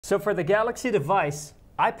So for the Galaxy device,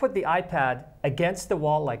 I put the iPad against the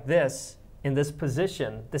wall like this, in this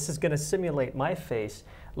position. This is going to simulate my face.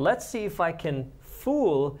 Let's see if I can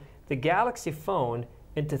fool the Galaxy phone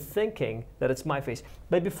into thinking that it's my face.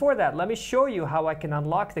 But before that, let me show you how I can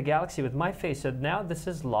unlock the Galaxy with my face. So now this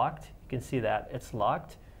is locked. You can see that it's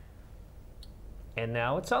locked. And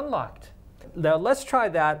now it's unlocked. Now let's try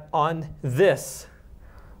that on this.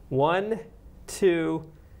 1,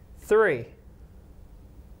 2, 3.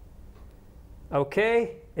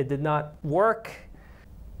 Okay, it did not work.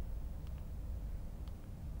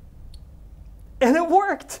 And it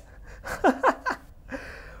worked!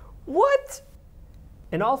 What?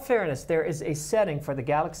 In all fairness, there is a setting for the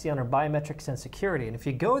Galaxy under biometrics and security. And if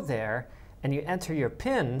you go there and you enter your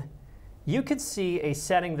PIN, you could see a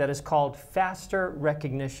setting that is called faster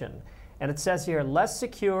recognition. And it says here, less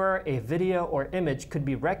secure, a video or image could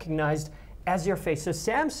be recognized as your face. So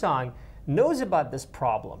Samsung knows about this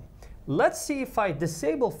problem. Let's see if I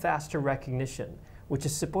disable faster recognition, which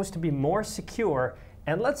is supposed to be more secure,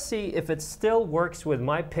 and let's see if it still works with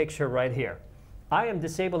my picture right here. I am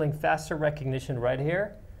disabling faster recognition right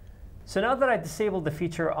here. So now that I disabled the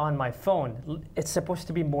feature on my phone, it's supposed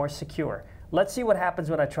to be more secure. Let's see what happens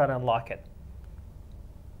when I try to unlock it.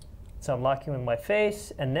 So I'm locking with my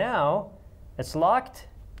face, and now it's locked.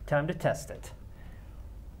 Time to test it.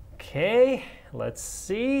 Okay, let's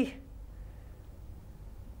see.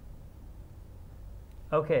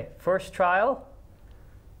 Okay, first trial.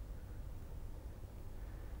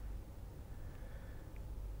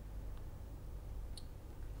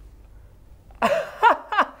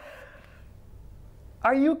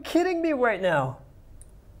 Are you kidding me right now?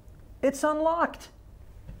 It's unlocked.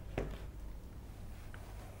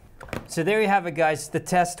 So there you have it, guys. The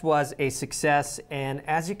test was a success, and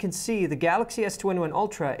as you can see, the Galaxy S21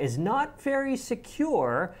 Ultra is not very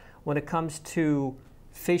secure when it comes to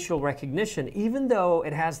facial recognition, even though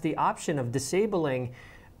it has the option of disabling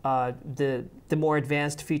the more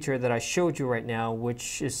advanced feature that I showed you right now,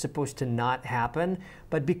 which is supposed to not happen.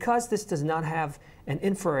 But because this does not have an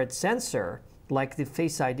infrared sensor like the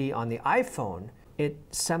Face ID on the iPhone, it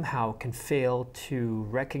somehow can fail to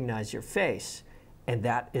recognize your face, and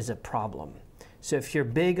that is a problem. So if you're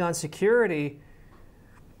big on security,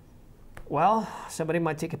 well, somebody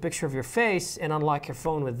might take a picture of your face and unlock your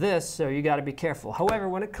phone with this, so you got to be careful. However,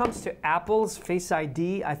 when it comes to Apple's Face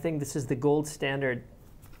ID, I think this is the gold standard.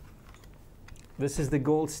 This is the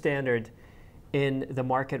gold standard in the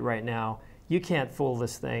market right now. You can't fool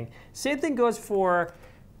this thing. Same thing goes for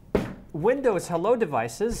Windows Hello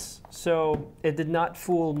devices. So it did not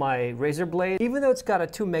fool my Razer Blade, even though it's got a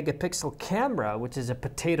 2-megapixel camera, which is a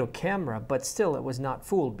potato camera, but still it was not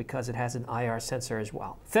fooled because it has an IR sensor as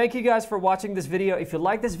well. Thank you guys for watching this video. If you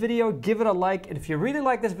like this video, give it a like, and if you really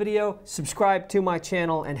like this video, subscribe to my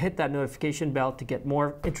channel and hit that notification bell to get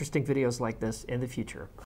more interesting videos like this in the future.